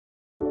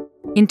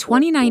In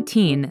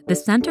 2019, the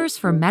Centers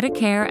for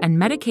Medicare and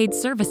Medicaid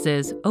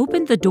Services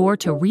opened the door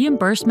to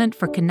reimbursement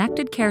for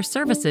connected care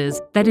services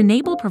that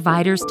enable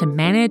providers to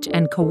manage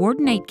and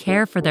coordinate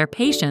care for their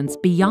patients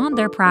beyond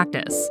their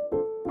practice.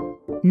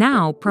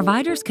 Now,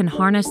 providers can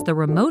harness the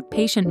remote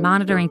patient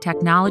monitoring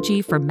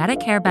technology for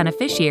Medicare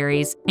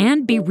beneficiaries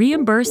and be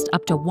reimbursed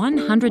up to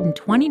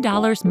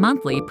 $120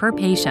 monthly per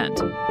patient.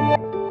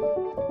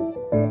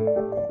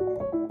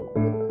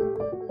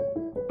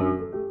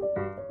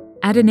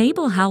 At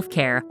Enable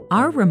Healthcare,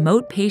 our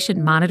remote patient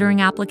monitoring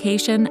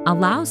application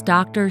allows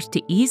doctors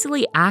to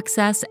easily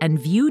access and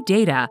view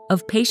data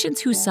of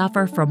patients who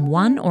suffer from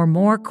one or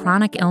more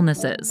chronic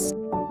illnesses.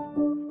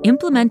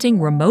 Implementing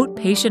remote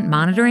patient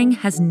monitoring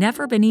has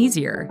never been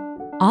easier.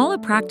 All a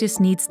practice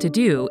needs to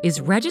do is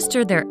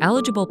register their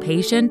eligible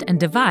patient and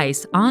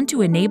device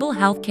onto Enable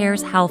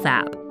Healthcare's Health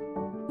app.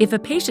 If a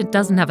patient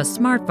doesn't have a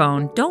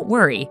smartphone, don't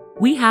worry,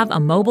 we have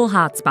a mobile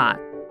hotspot.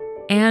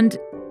 And,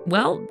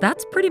 well,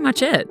 that's pretty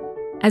much it.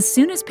 As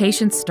soon as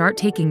patients start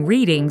taking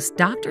readings,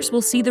 doctors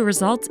will see the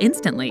results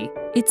instantly.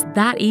 It's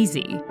that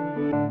easy.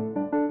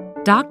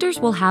 Doctors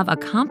will have a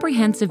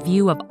comprehensive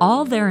view of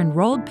all their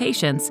enrolled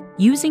patients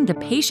using the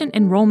Patient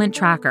Enrollment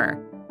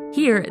Tracker.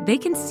 Here, they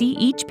can see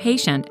each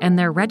patient and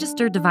their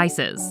registered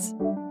devices.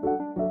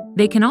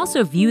 They can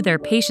also view their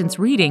patients'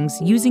 readings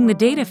using the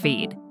data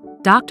feed.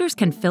 Doctors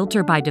can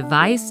filter by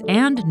device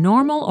and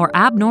normal or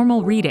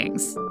abnormal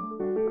readings.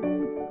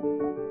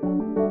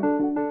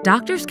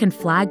 Doctors can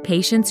flag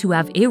patients who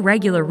have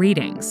irregular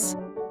readings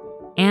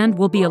and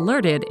will be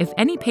alerted if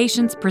any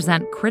patients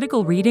present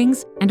critical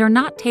readings and are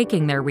not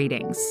taking their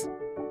readings.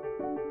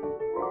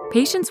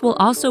 Patients will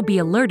also be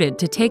alerted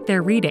to take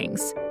their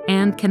readings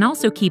and can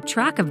also keep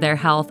track of their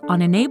health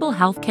on Enable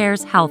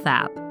Healthcare's Health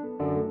app.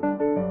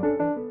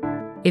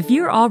 If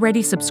you're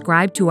already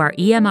subscribed to our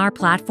EMR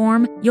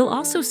platform, you'll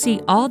also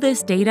see all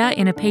this data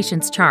in a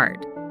patient's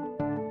chart.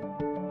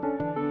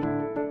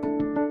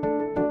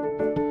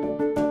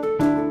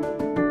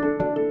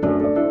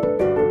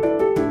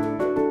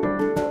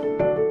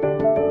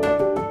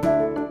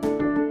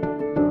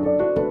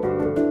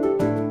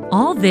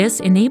 All this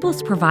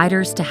enables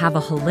providers to have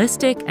a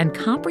holistic and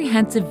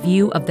comprehensive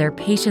view of their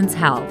patients'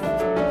 health.